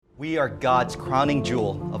We are God's crowning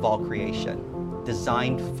jewel of all creation,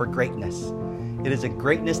 designed for greatness. It is a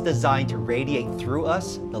greatness designed to radiate through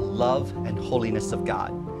us the love and holiness of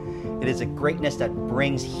God. It is a greatness that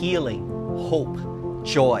brings healing, hope,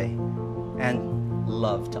 joy, and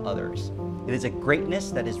love to others. It is a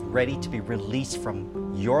greatness that is ready to be released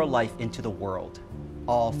from your life into the world,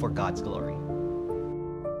 all for God's glory.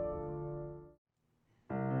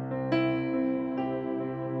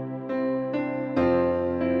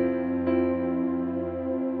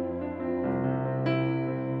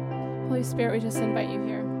 Holy Spirit, we just invite you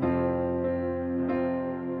here.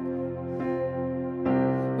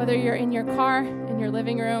 Whether you're in your car, in your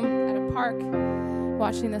living room, at a park,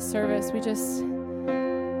 watching this service, we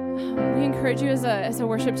encourage you as a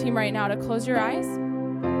worship team right now to close your eyes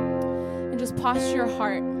and just posture your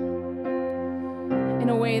heart in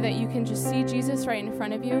a way that you can just see Jesus right in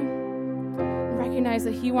front of you and recognize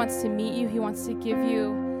that He wants to meet you. He wants to give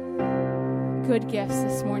you good gifts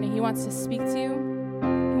this morning. He wants to speak to you.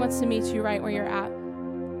 He wants to meet you right where you're at.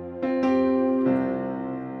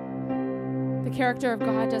 The character of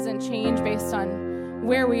God doesn't change based on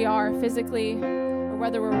where we are physically or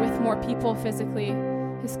whether we're with more people physically.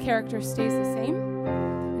 His character stays the same,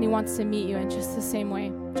 and He wants to meet you in just the same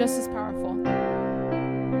way, just as powerful.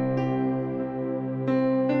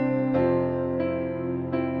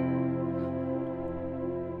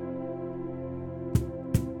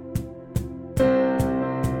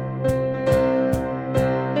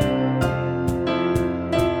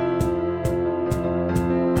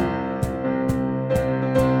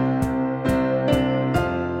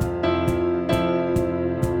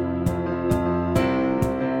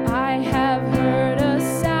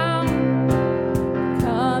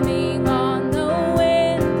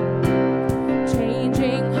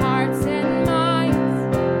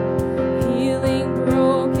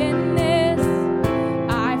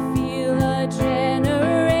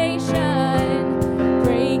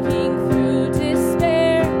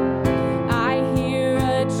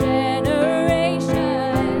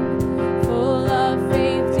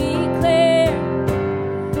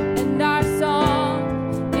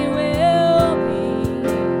 It will be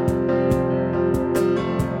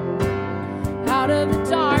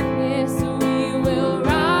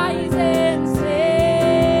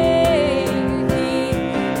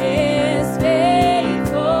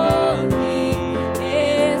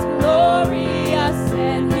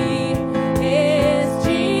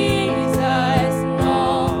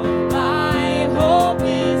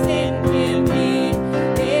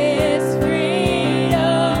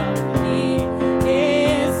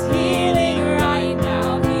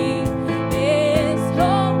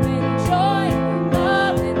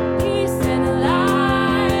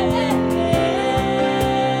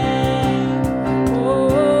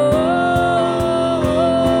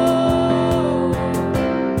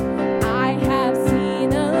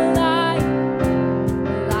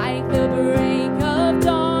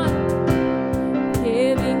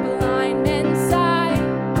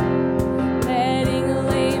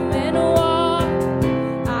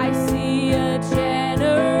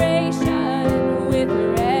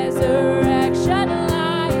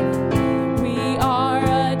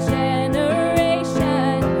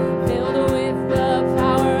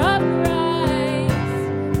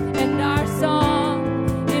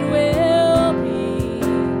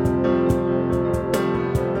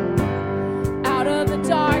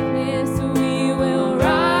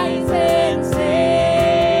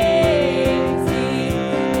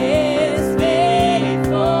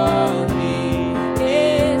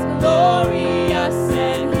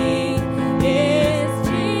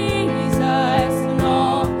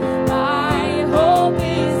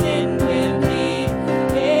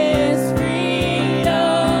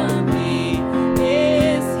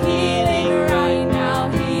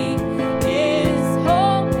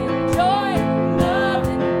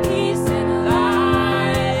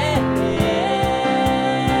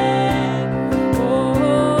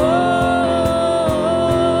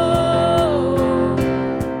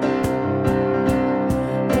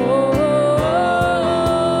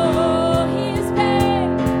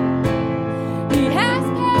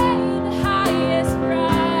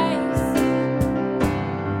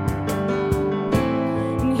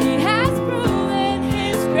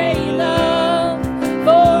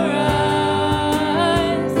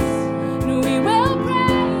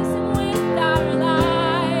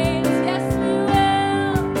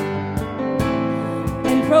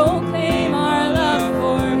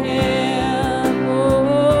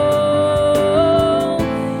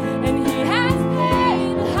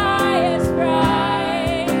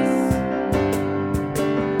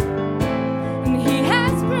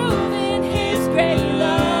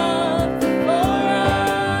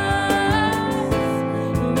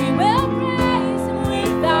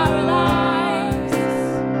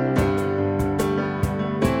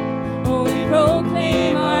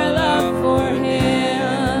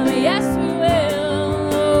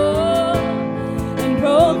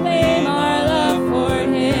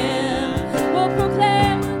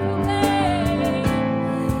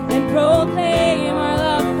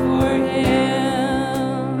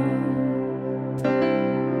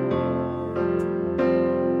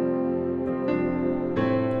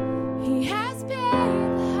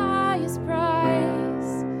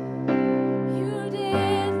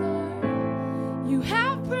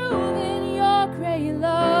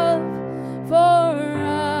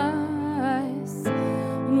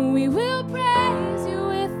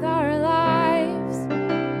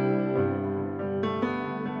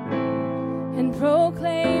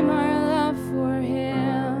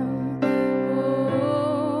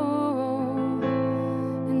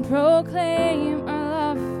proclaim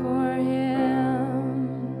our love for him.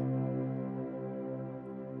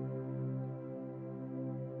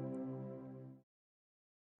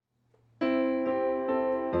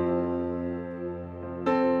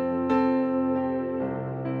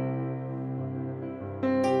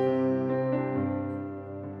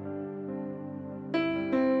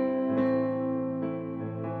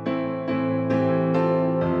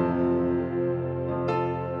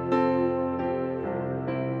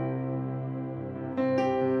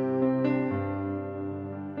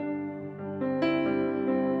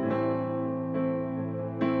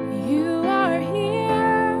 You are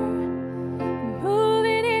here,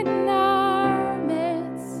 moving in our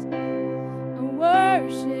midst. I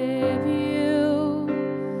worship you,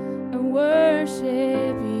 I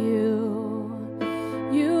worship you.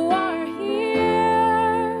 You are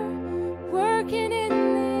here, working in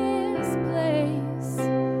this place. I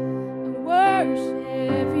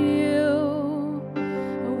worship you,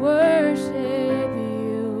 I worship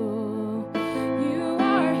you. You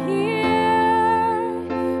are here,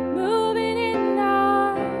 moving in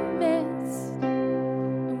our midst. I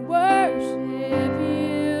worship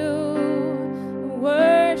you, I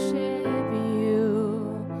worship you.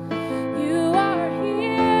 You are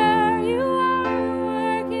here, you are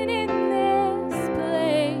working in this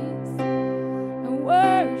place. I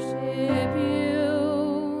worship you,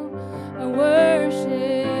 I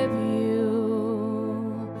worship you.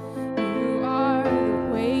 You are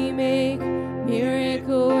the way make,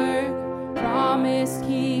 miracle work, promise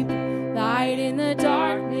keep, light in the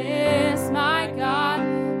darkness, my God,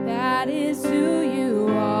 that is who you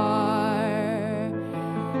are.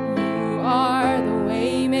 You are the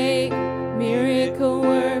way make, miracle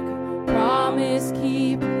work, promise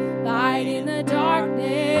keep, light in the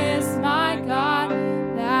darkness, my God,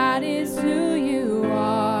 that is who you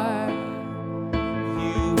are.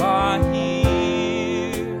 You are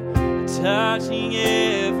here, touching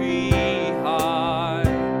every heart.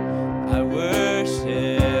 I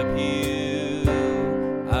worship you,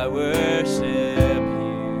 I worship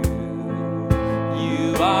you.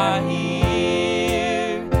 You are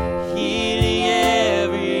here, healing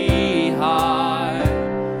every heart.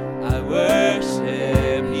 I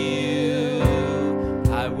worship you,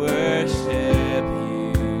 I worship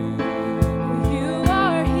you. You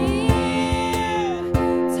are here,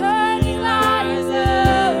 turning lives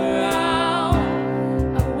around.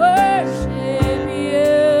 I worship you,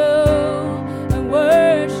 I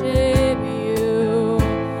worship you.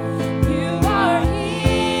 You are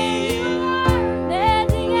here, you are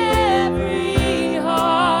mending every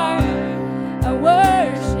heart. I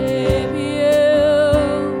worship you,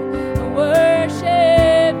 I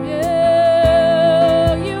worship you.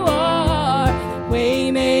 You are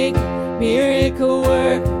way make, miracle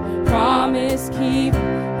work, promise keep,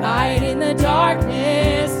 light in the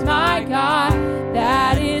darkness, my God,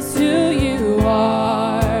 that is who you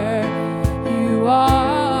are. You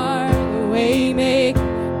are the way make,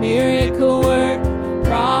 miracle work,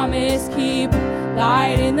 promise keep,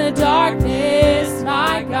 light in the darkness,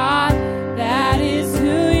 my God, that is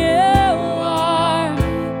who you are.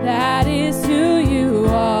 That is who you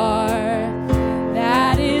are.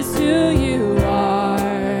 That is who you are.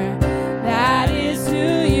 That is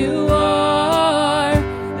who you are.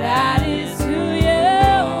 That is who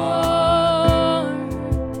you are.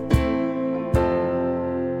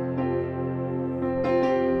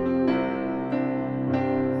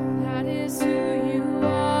 That is who you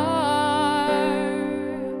are,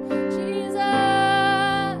 Jesus.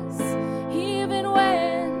 Even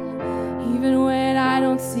when I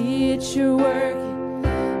don't see it, you're working.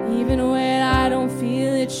 Even when I don't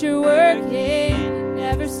feel it, you're working. You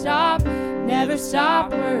never stop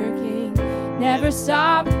working. Never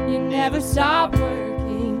stop, you never stop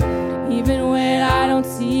working. Even when I don't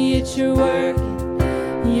see it, you're working.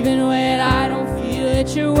 Even when I don't feel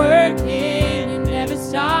it, you're working. You never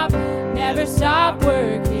stop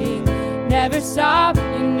working. Never stop,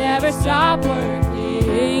 you never stop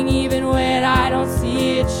working. Even when I don't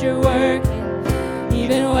see it, you're working.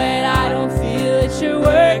 Even when I don't feel it, you're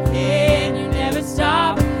working. You never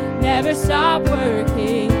stop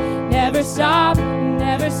working. Never stop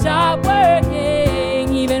working.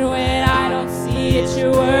 Even when I don't see it,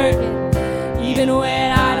 you're working. Even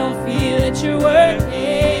when I don't feel it, you're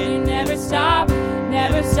working. You never stop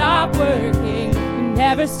working. You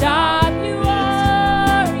never stop, you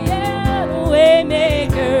are, yeah, the way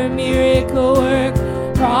maker, miracle work,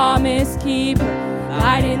 promise keeper,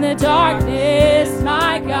 light in the darkness,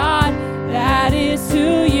 my God, that is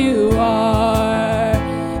who you are.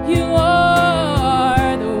 You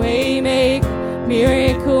are the way maker,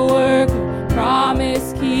 miracle worker,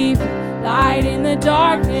 promise keeper,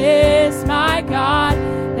 darkness, my God.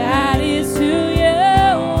 That is who you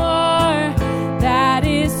are. That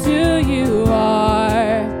is who you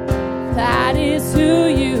are. That is who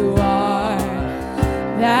you are.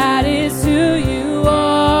 That is who you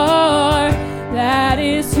are. That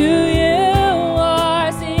is who you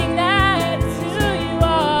are. Sing, that is who you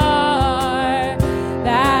are.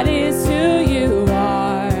 That is who you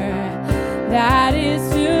are. That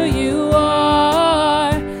is who you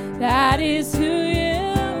are. That is who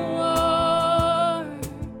you are.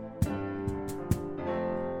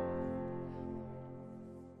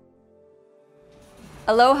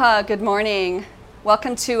 Aloha, good morning.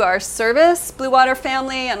 Welcome to our service, Blue Water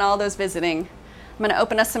family, and all those visiting. I'm going to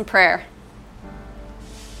open us in prayer.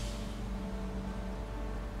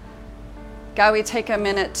 God, we take a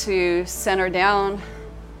minute to center down,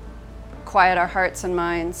 quiet our hearts and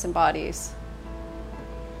minds and bodies.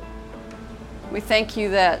 We thank you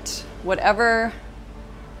that whatever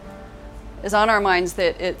is on our minds,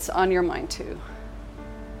 that it's on your mind too.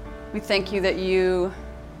 We thank you that you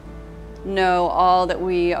know all that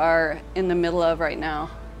we are in the middle of right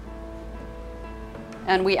now.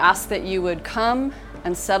 And we ask that you would come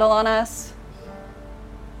and settle on us,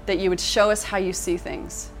 that you would show us how you see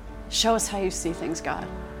things. Show us how you see things, God,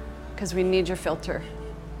 because we need your filter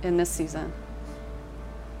in this season.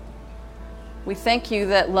 We thank you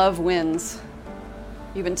that love wins.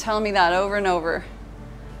 You've been telling me that over and over.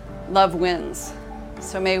 Love wins.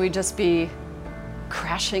 So may we just be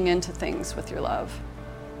crashing into things with your love.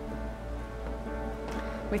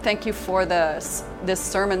 We thank you for this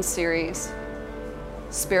sermon series,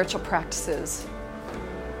 spiritual practices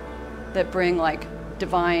that bring like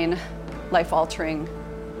divine, life-altering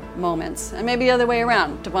moments, and maybe the other way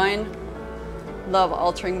around, divine,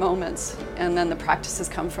 love-altering moments, and then the practices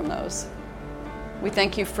come from those. We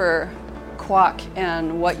thank you for Kwok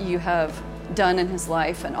and what you have done in his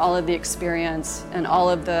life and all of the experience and all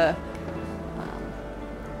of the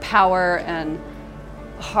power and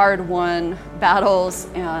hard-won battles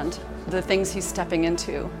and the things he's stepping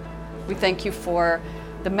into. We thank you for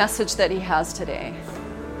the message that he has today.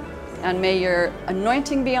 And may your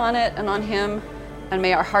anointing be on it and on him, and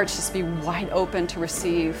may our hearts just be wide open to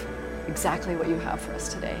receive exactly what you have for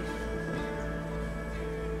us today.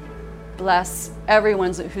 Bless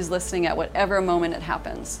everyone who's listening at whatever moment it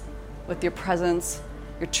happens with your presence,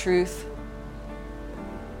 your truth,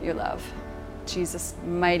 your love. In Jesus'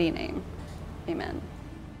 mighty name, amen.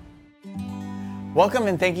 Welcome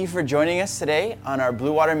and thank you for joining us today on our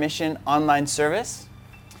Blue Water Mission online service.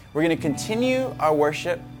 We're going to continue our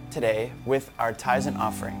worship today with our tithes and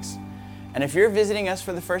offerings. And if you're visiting us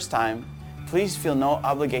for the first time, please feel no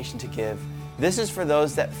obligation to give. This is for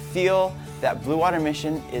those that feel that Blue Water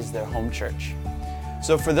Mission is their home church.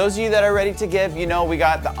 So for those of you that are ready to give, you know we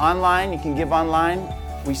got the online, you can give online.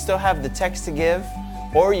 We still have the text to give,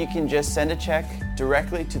 or you can just send a check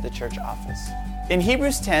directly to the church office. In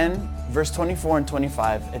Hebrews 10, verse 24 and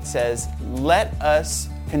 25, it says, "Let us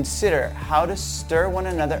consider how to stir one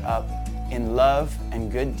another up in love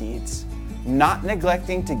and good deeds, not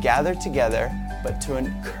neglecting to gather together, but to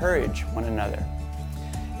encourage one another."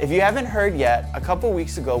 If you haven't heard yet, a couple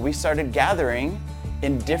weeks ago, we started gathering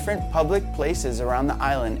in different public places around the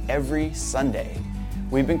island every Sunday.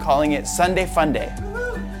 We've been calling it Sunday Fun Day.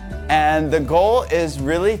 And the goal is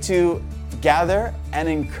really to gather and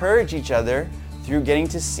encourage each other through getting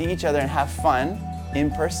to see each other and have fun in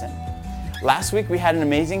person. Last week we had an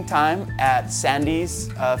amazing time at Sandy's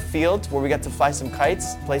field where we got to fly some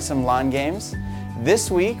kites, play some lawn games. This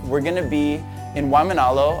week we're going to be in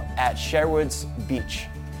Waimanalo at Sherwood's Beach.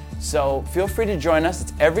 So feel free to join us.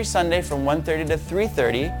 It's every Sunday from 1:30 to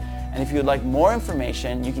 3:30. And if you would like more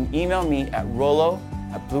information, you can email me at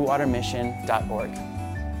rolo@bluewatermission.org.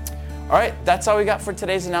 All right, that's all we got for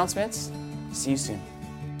today's announcements. See you soon.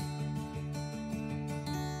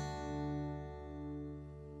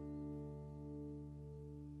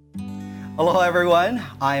 Aloha everyone,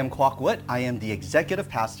 I am Kwok Wood. I am the executive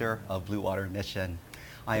pastor of Blue Water Mission.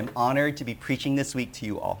 I am honored to be preaching this week to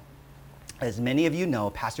you all. As many of you know,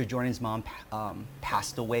 Pastor Jordan's mom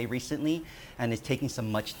passed away recently and is taking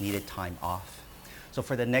some much needed time off. So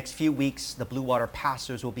for the next few weeks, the Blue Water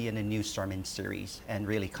pastors will be in a new sermon series and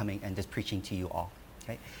really coming and just preaching to you all.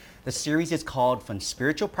 Okay? The series is called From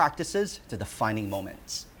Spiritual Practices to Defining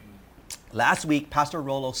Moments. Last week, Pastor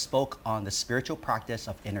Rolo spoke on the spiritual practice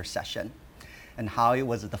of intercession and how it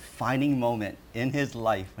was a defining moment in his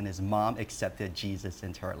life when his mom accepted Jesus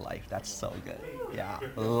into her life. That's so good. Yeah,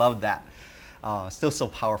 love that. Still so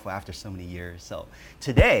powerful after so many years. So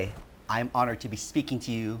today, I'm honored to be speaking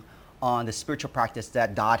to you on the spiritual practice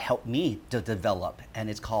that God helped me to develop, and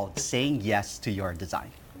it's called saying yes to your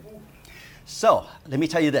design. So let me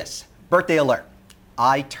tell you this, birthday alert.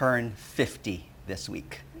 I turned 50 this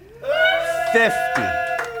week. 50.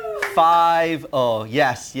 50.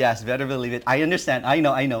 Yes, better believe it. I understand. I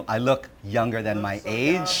know. I look younger than my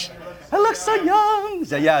age. I look so young.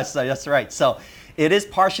 So yes, that's right. So it is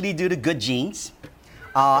partially due to good genes,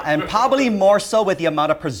 and probably more so with the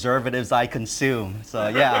amount of preservatives I consume. So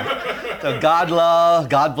yeah. So God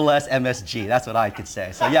bless MSG. That's what I could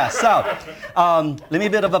say. So yeah. So let me a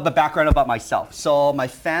bit of a background about myself. So my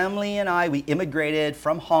family and I, we immigrated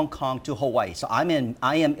from Hong Kong to Hawaii. So I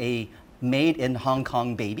am a made in Hong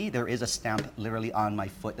Kong baby. There is a stamp literally on my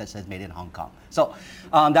foot that says made in Hong Kong. So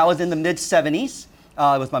that was in the mid 70s.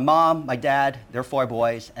 It was my mom, my dad, their 4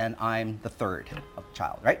 boys, and I'm the third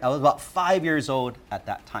child, right? I was about 5 years old at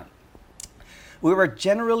that time. We were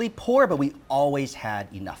generally poor, but we always had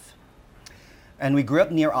enough. And we grew up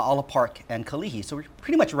near A'ala Park and Kalihi, so we're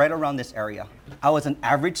pretty much right around this area. I was an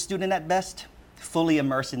average student at best, fully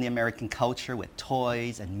immersed in the American culture with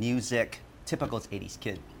toys and music, typical 80s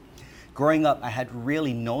kid. Growing up, I had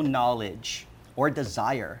really no knowledge or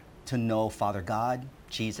desire to know Father God,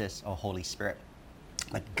 Jesus, or Holy Spirit.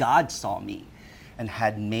 But God saw me and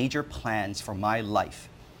had major plans for my life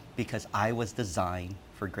because I was designed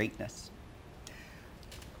for greatness.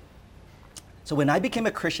 So when I became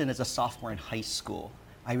a Christian as a sophomore in high school,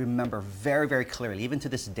 I remember very, very clearly, even to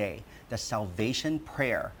this day, the salvation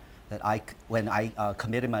prayer that when I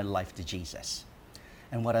committed my life to Jesus.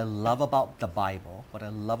 And what I love about the Bible, what I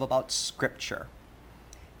love about Scripture,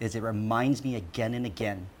 is it reminds me again and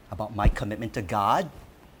again about my commitment to God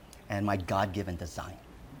and my God-given design.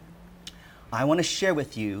 I want to share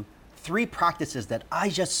with you 3 practices that I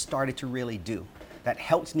just started to really do that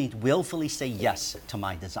helps me willfully say yes to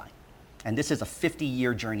my design. And this is a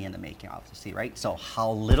 50-year journey in the making, obviously, right? So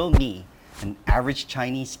how little me, an average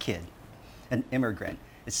Chinese kid, an immigrant,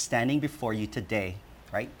 is standing before you today,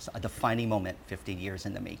 right? So a defining moment, 50 years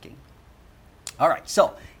in the making. All right,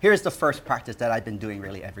 so here's the first practice that I've been doing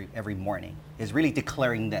really every morning, is really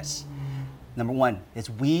declaring this. Number 1 is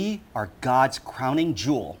we are God's crowning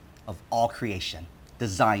jewel of all creation,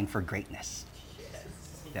 designed for greatness. Yes.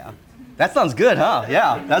 Yeah, that sounds good, huh?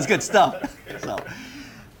 Yeah, that's good stuff.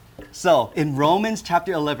 So in Romans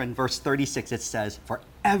chapter 11, verse 36, it says, "For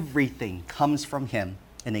everything comes from him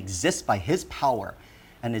and exists by his power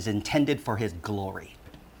and is intended for his glory."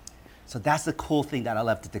 So that's the cool thing that I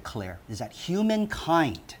love to declare, is that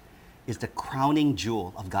humankind is the crowning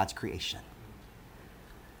jewel of God's creation.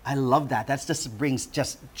 I love that. That just brings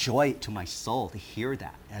just joy to my soul to hear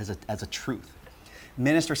that as a truth.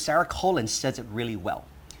 Minister Sarah Collins says it really well.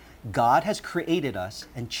 God has created us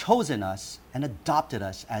and chosen us and adopted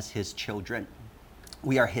us as his children.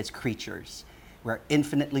 We are his creatures. We are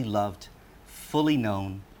infinitely loved, fully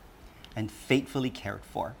known, and faithfully cared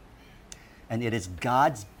for. And it is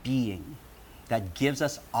God's being that gives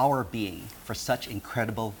us our being for such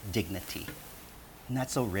incredible dignity. And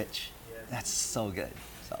that's so rich. Yes. That's so good.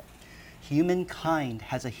 Humankind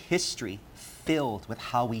has a history filled with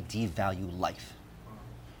how we devalue life.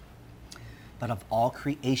 But of all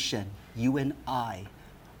creation, you and I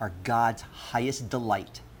are God's highest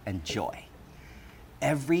delight and joy.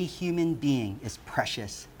 Every human being is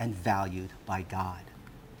precious and valued by God.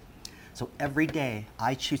 So every day,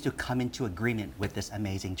 I choose to come into agreement with this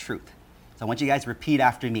amazing truth. So I want you guys to repeat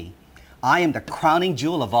after me. I am the crowning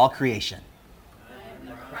jewel of all creation. I am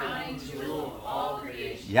the crowning jewel of all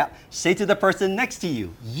creation. Yep. Say to the person next to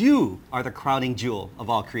you, you are the crowning jewel of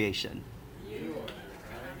all creation. You are the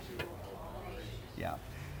crowning jewel of all creation.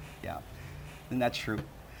 Yeah. Isn't that true?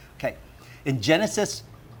 Okay. In Genesis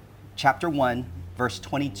chapter 1, verse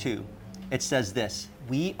 22, it says this,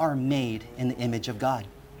 we are made in the image of God.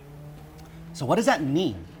 So what does that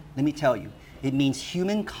mean? Let me tell you. It means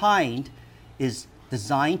humankind is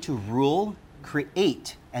designed to rule,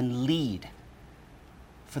 create, and lead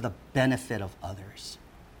for the benefit of others.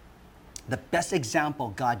 The best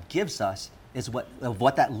example God gives us of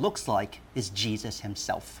what that looks like is Jesus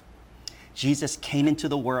himself. Jesus came into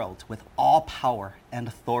the world with all power and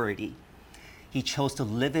authority. He chose to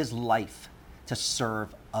live his life to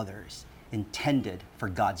serve others, intended for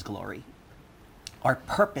God's glory. Our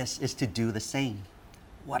purpose is to do the same.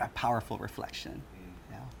 What a powerful reflection.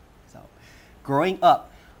 Yeah. So, growing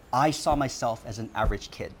up, I saw myself as an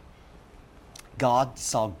average kid. God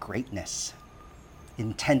saw greatness,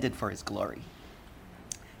 intended for his glory.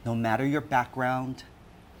 No matter your background,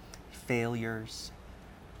 failures,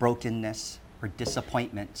 brokenness, or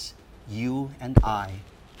disappointments, you and I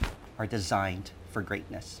are designed for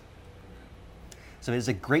greatness. So it is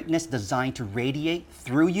a greatness designed to radiate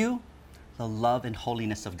through you the love and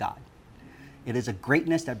holiness of God. It is a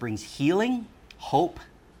greatness that brings healing, hope,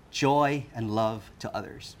 joy, and love to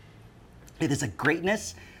others. It is a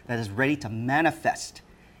greatness that is ready to manifest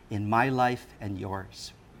in my life and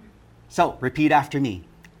yours. So repeat after me.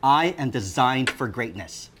 I am designed for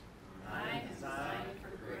greatness. I am designed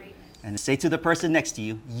for greatness. And say to the person next to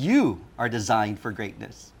you, you are designed for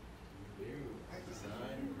greatness.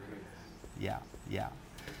 Yeah.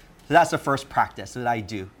 So that's the first practice that I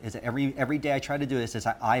do. Is that every day I try to do this. Is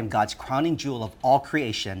I am God's crowning jewel of all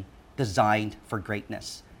creation, designed for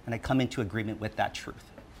greatness, and I come into agreement with that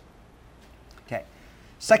truth. Okay.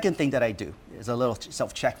 Second thing that I do is a little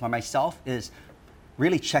self-check for myself. Is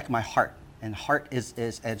really check my heart. And heart is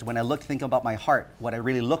when I think about my heart, what I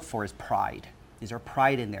really look for is pride. Is there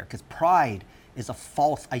pride in there? Because pride is a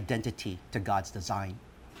false identity to God's design.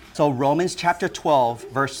 So Romans chapter 12,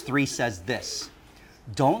 verse 3 says this: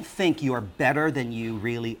 don't think you are better than you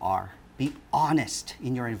really are. Be honest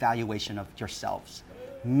in your evaluation of yourselves,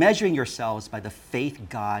 measuring yourselves by the faith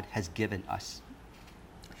God has given us.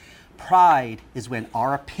 Pride is when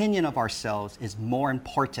our opinion of ourselves is more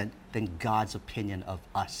important than God's opinion of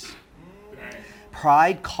us.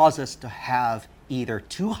 Pride causes us to have either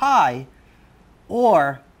too high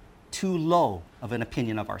or too low of an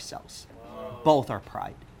opinion of ourselves. Both are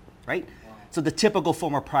pride, right? So the typical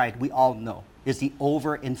form of pride, we all know, is the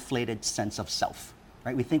overinflated sense of self,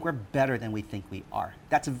 right? We think we're better than we think we are.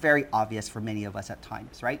 That's very obvious for many of us at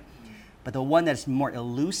times, right? But the one that's more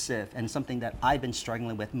elusive and something that I've been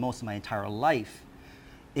struggling with most of my entire life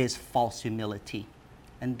is false humility.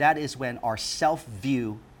 And that is when our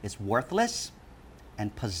self-view is worthless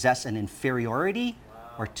and possess an inferiority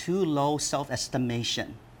or too low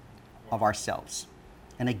self-estimation of ourselves.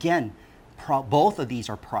 And again, both of these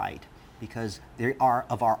are pride, because they are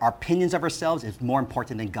of our opinions of ourselves is more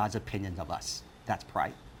important than God's opinions of us. That's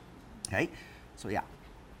pride. Okay? So yeah.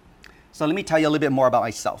 So let me tell you a little bit more about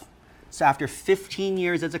myself. So after 15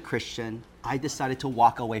 years as a Christian, I decided to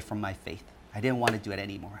walk away from my faith. I didn't want to do it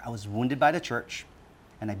anymore. I was wounded by the church,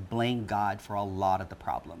 and I blamed God for a lot of the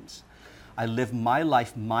problems. I lived my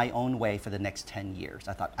life my own way for the next 10 years.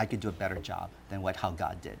 I thought I could do a better job than how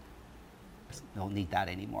God did. I don't need that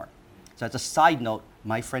anymore. So as a side note,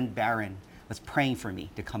 my friend Barron was praying for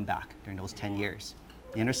me to come back during those 10 years.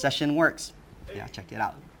 The intercession works. Yeah, check it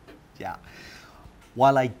out. Yeah.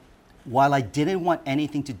 While I didn't want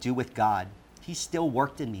anything to do with God, he still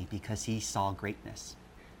worked in me because he saw greatness.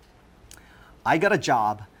 I got a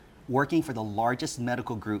job working for the largest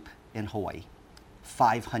medical group in Hawaii,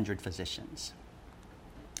 500 physicians.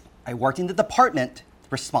 I worked in the department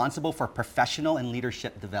responsible for professional and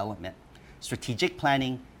leadership development, strategic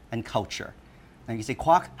planning, and culture. And you say,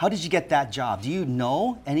 Kwok, how did you get that job? Do you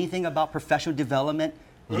know anything about professional development,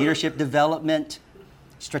 leadership development,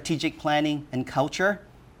 strategic planning, and culture?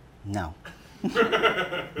 No.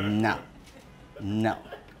 No.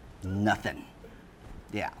 Nothing.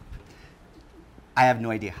 Yeah. I have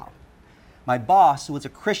no idea how. My boss, who was a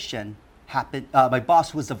Christian, my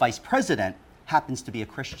boss, who was the vice president, happens to be a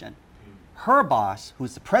Christian. Her boss,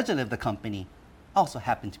 who's the president of the company, also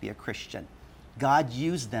happened to be a Christian. God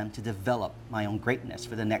used them to develop my own greatness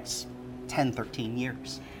for the next 10, 13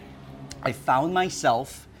 years. I found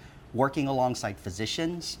myself working alongside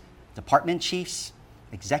physicians, department chiefs,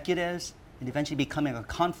 executives, and eventually becoming a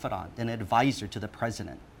confidant and advisor to the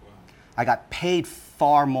president. I got paid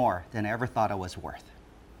far more than I ever thought I was worth.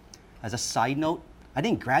 As a side note, I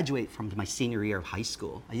didn't graduate from my senior year of high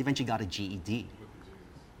school. I eventually got a GED.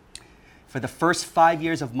 For the first 5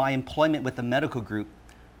 years of my employment with the medical group,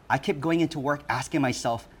 I kept going into work asking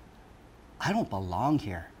myself, I don't belong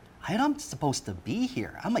here. I'm not supposed to be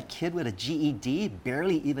here. I'm a kid with a GED,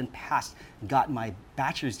 barely even passed, got my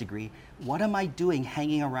bachelor's degree. What am I doing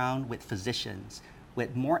hanging around with physicians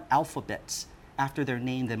with more alphabets after their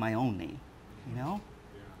name than my own name, you know?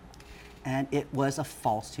 And it was a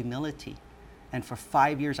false humility. And for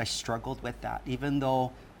 5 years, I struggled with that, even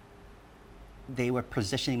though they were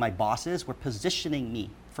positioning, my bosses were positioning me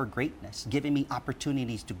for greatness, giving me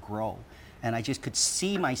opportunities to grow. And I just could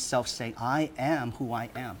see myself saying, I am who I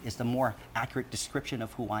am. It's the more accurate description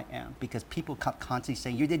of who I am, because people kept constantly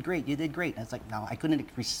saying, you did great, you did great. And it's like, no, I couldn't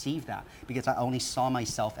receive that because I only saw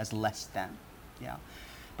myself as less than. Yeah.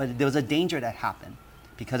 But there was a danger that happened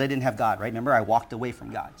because I didn't have God, right? Remember, I walked away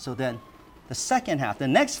from God. So then the second half, the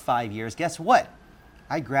next 5 years, guess what?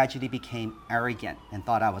 I gradually became arrogant and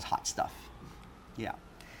thought I was hot stuff. Yeah.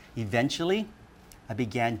 Eventually, I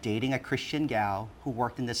began dating a Christian gal who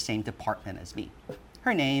worked in the same department as me.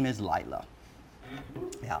 Her name is Lila.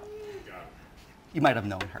 Yeah. You might have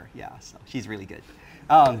known her. Yeah, so she's really good.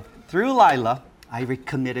 Through Lila, I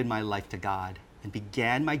recommitted my life to God and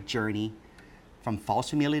began my journey from false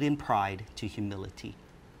humility and pride to humility.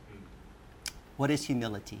 What is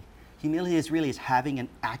humility? Humility is having an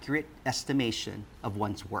accurate estimation of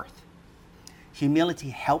one's worth. Humility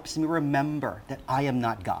helps me remember that I am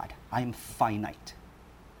not God. I am finite.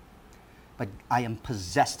 But I am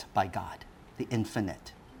possessed by God, the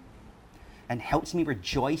infinite. And helps me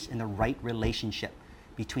rejoice in the right relationship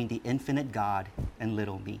between the infinite God and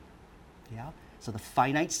little me. Yeah? So the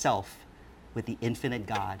finite self with the infinite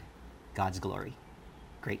God, God's glory,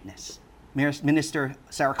 greatness. Minister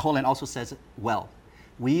Sarah Colin also says, well,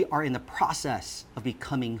 we are in the process of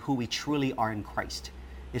becoming who we truly are in Christ.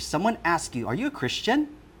 If someone asks you, are you a Christian?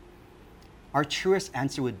 Our truest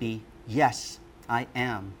answer would be, yes, I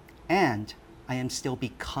am. And I am still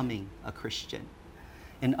becoming a Christian.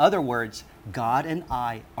 In other words, God and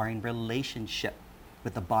I are in relationship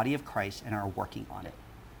with the body of Christ and are working on it.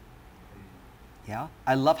 Yeah?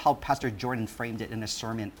 I love how Pastor Jordan framed it in a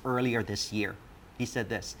sermon earlier this year. He said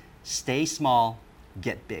this, stay small,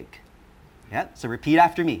 get big. Yeah? So repeat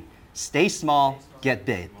after me. Stay small, get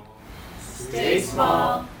big. Stay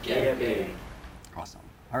small, get big. Awesome.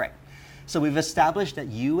 All right. So we've established that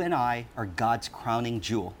you and I are God's crowning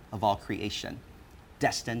jewel of all creation,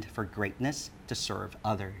 destined for greatness to serve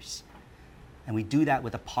others. And we do that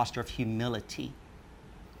with a posture of humility.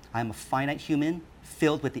 I'm a finite human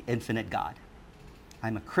filled with the infinite God.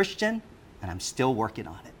 I'm a Christian and I'm still working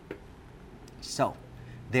on it. So,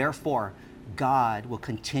 therefore, God will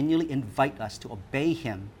continually invite us to obey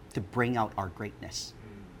him to bring out our greatness.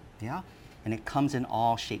 Yeah? And it comes in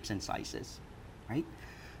all shapes and sizes, right?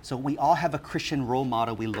 So we all have a Christian role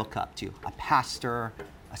model we look up to, a pastor,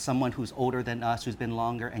 someone who's older than us, who's been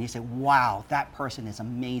longer, and you say, wow, that person is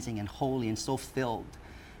amazing and holy and so filled.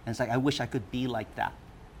 And it's like, I wish I could be like that,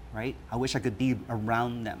 right? I wish I could be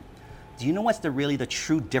around them. Do you know what's really the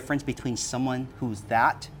true difference between someone who's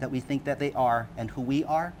that we think that they are, and who we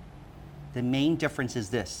are? The main difference is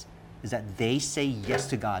this, is that they say yes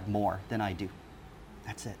to God more than I do.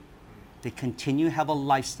 That's it. They continue to have a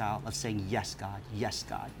lifestyle of saying, yes, God, yes,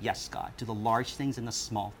 God, yes, God, to the large things and the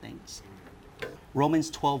small things.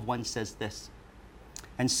 Romans 12:1 says this,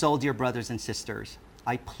 and so, dear brothers and sisters,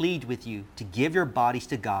 I plead with you to give your bodies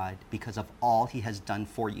to God because of all he has done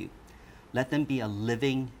for you. Let them be a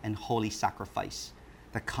living and holy sacrifice,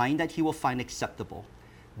 the kind that he will find acceptable.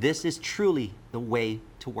 This is truly the way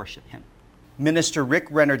to worship him. Minister Rick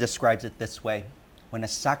Renner describes it this way. When a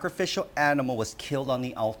sacrificial animal was killed on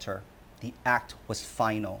the altar, the act was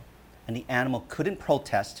final, and the animal couldn't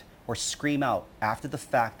protest or scream out after the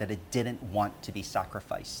fact that it didn't want to be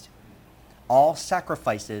sacrificed. All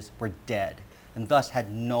sacrifices were dead and thus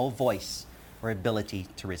had no voice or ability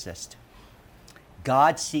to resist.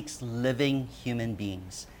 God seeks living human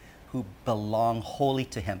beings who belong wholly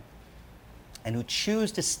to him and who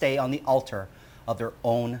choose to stay on the altar of their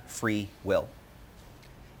own free will.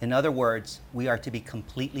 In other words, we are to be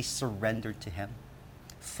completely surrendered to him,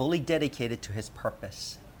 fully dedicated to his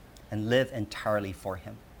purpose, and live entirely for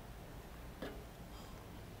him.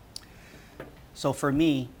 So for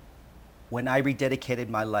me, when I rededicated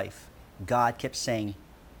my life, God kept saying,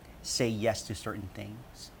 say yes to certain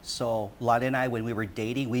things. So Lottie and I, when we were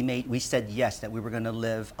dating, we said yes, that we were going to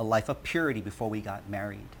live a life of purity before we got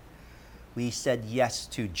married. We said yes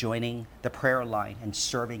to joining the prayer line and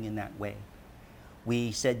serving in that way.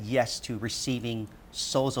 We said yes to receiving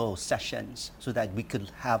sozo sessions so that we could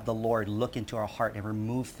have the Lord look into our heart and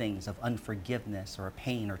remove things of unforgiveness or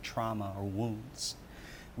pain or trauma or wounds.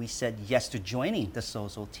 We said yes to joining the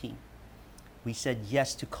sozo team. We said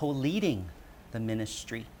yes to co-leading the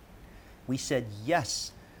ministry. We said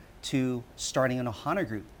yes to starting an Ohana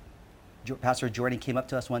group. Pastor Jordan came up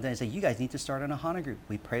to us one day and said, you guys need to start an Ohana group.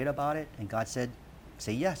 We prayed about it, and God said,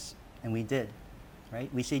 say yes. And we did,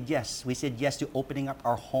 right? We said yes. We said yes to opening up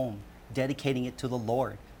our home, dedicating it to the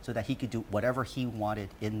Lord so that he could do whatever he wanted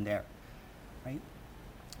in there, right?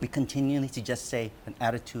 We continually to just say an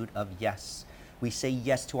attitude of yes. We say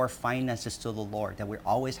yes to our finances to the Lord, that we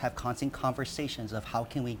always have constant conversations of how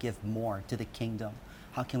can we give more to the kingdom?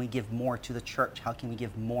 How can we give more to the church? How can we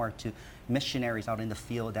give more to missionaries out in the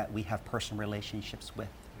field that we have personal relationships with,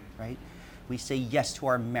 right? We say yes to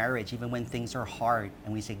our marriage even when things are hard,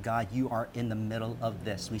 and we say, God, you are in the middle of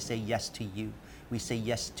this. We say yes to you. We say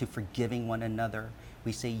yes to forgiving one another.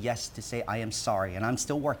 We say yes to say, I am sorry, and I'm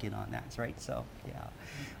still working on that, right? So, yeah.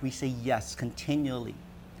 We say yes continually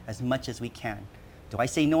as much as we can. Do I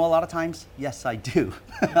say no a lot of times? Yes, I do.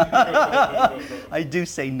 I do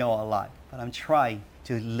say no a lot, but I'm trying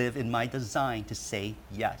to live in my design to say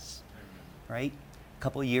yes, right? A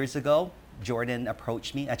couple of years ago, Jordan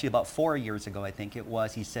approached me, actually about 4 years ago, I think it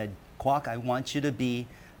was. He said, Kwok, I want you to be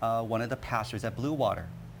one of the pastors at Blue Water.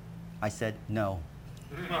 I said, no.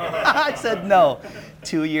 I said, no.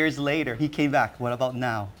 2 years later, he came back, what about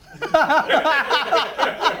now?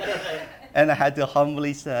 And I had to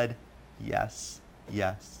humbly said, yes,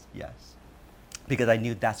 yes, yes. Because I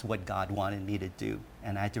knew that's what God wanted me to do.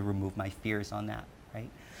 And I had to remove my fears on that, right?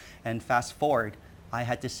 And fast forward, I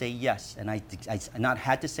had to say yes. And I not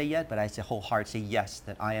had to say yet, but I said wholeheartedly say yes,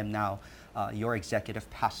 that I am now your executive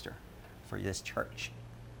pastor for this church,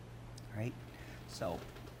 right? So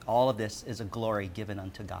all of this is a glory given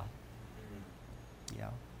unto God. Yeah.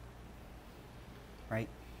 Right?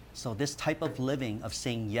 So this type of living, of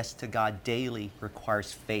saying yes to God daily,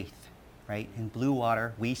 requires faith, right? In Blue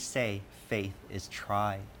Water, we say faith is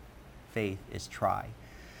try. Faith is try.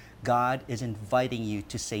 God is inviting you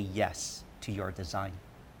to say yes to your design.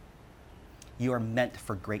 You are meant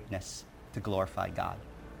for greatness, to glorify God,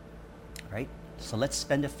 right? So let's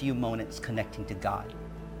spend a few moments connecting to God.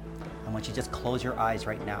 I want you to just close your eyes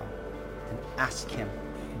right now and ask Him,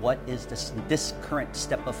 what is this current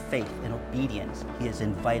step of faith and obedience He is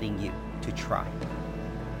inviting you to try?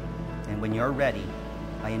 And when you're ready,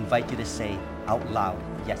 I invite you to say out loud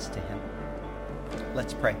yes to Him.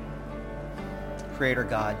 Let's pray. Creator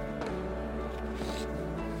God,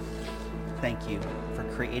 thank you for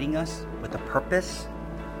creating us with a purpose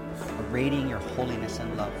of radiating your holiness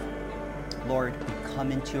and love. Lord, we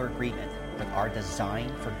come into agreement with our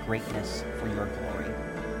design for greatness for your glory.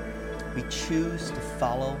 We choose to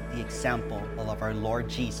follow the example of our Lord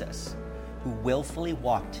Jesus, who willfully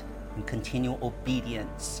walked in continual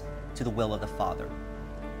obedience to the will of the Father.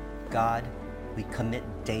 God, we commit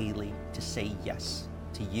daily to say yes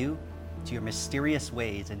to you, to your mysterious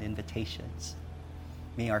ways and invitations.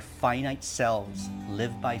 May our finite selves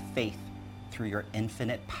live by faith through your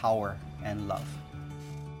infinite power and love.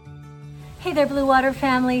 Hey there, Blue Water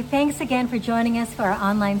family. Thanks again for joining us for our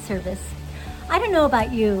online service. I don't know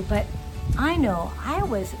about you, but I know I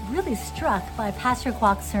was really struck by Pastor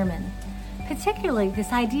Kwok's sermon, particularly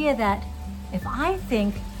this idea that if I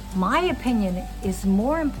think my opinion is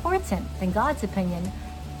more important than God's opinion,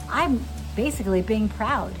 I'm basically being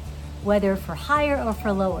proud, whether for higher or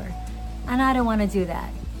for lower. And I don't want to do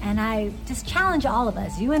that. And I just challenge all of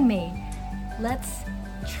us, you and me, let's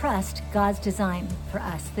trust God's design for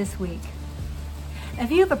us this week. If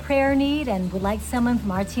you have a prayer need and would like someone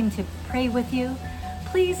from our team to pray with you,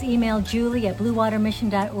 please email Julie at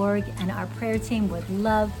bluewatermission.org, and our prayer team would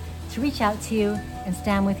love to reach out to you and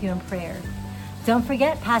stand with you in prayer. Don't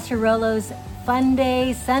forget Pastor Rolo's Fun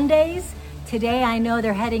Day Sundays. Today I know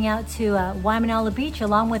they're heading out to Waimanalo Beach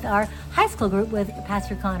along with our high school group with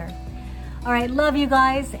Pastor Connor. All right, love you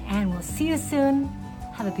guys, and we'll see you soon.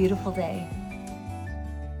 Have a beautiful day.